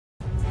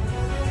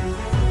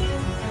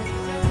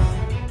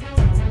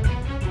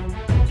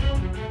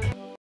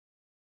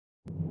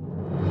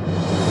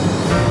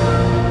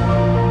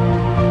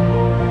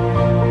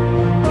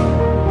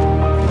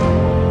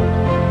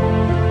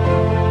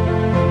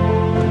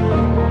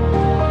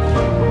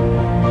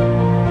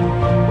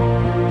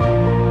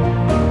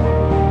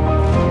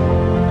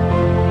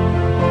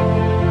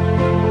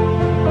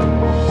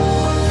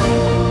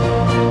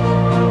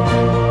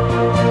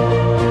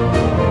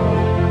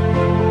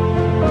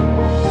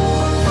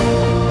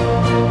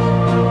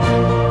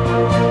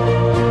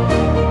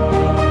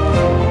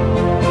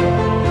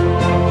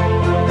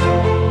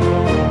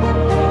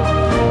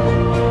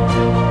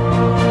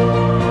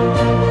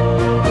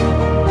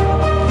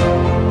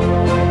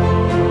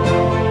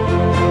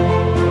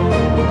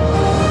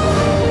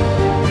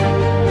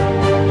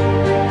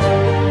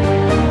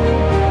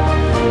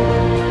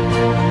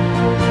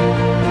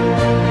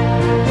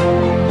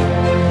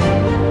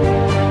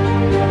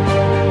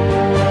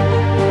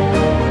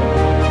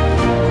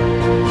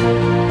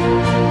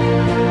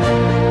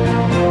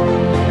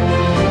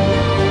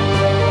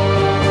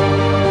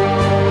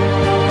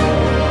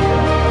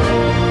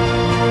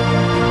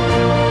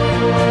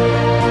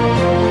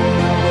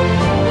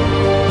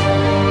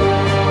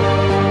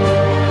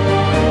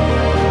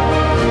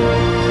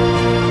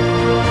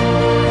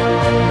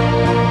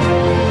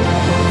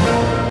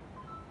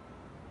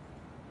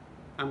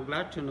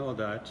glad to know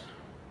that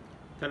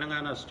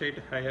Telangana State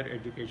Higher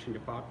Education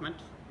Department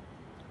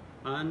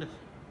and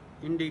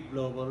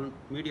IndiGlobal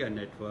Media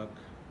Network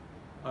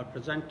are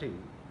presenting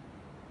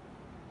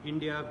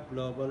India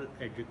Global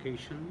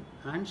Education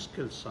and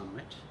Skills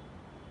Summit,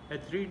 a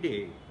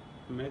 3-day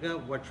mega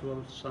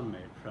virtual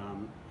summit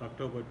from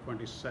October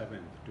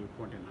 27th to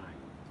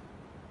 29th.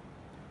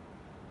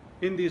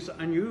 In these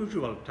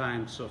unusual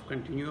times of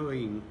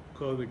continuing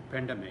COVID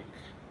pandemic,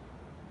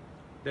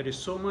 there is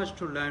so much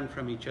to learn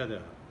from each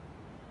other,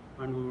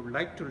 and we would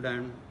like to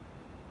learn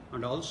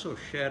and also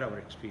share our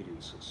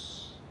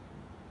experiences.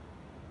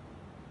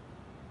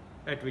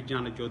 At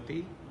Vignana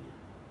Jyothi,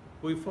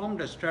 we formed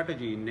a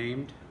strategy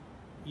named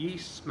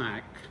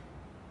eSMAC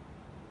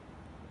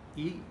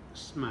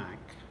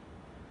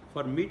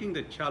for meeting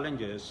the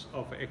challenges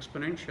of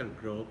exponential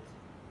growth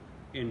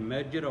in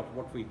merger of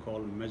what we call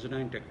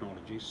mezzanine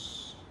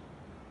technologies,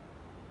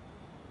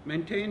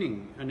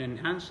 maintaining and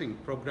enhancing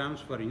programs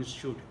for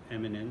institute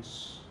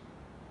eminence,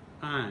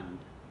 and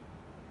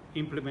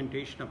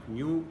implementation of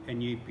new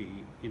NEP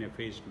in a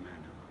phased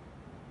manner.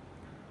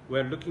 We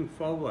are looking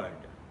forward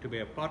to be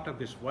a part of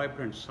this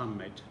vibrant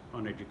summit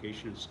on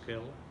educational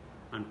skill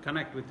and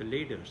connect with the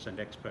leaders and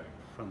experts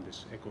from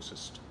this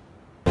ecosystem.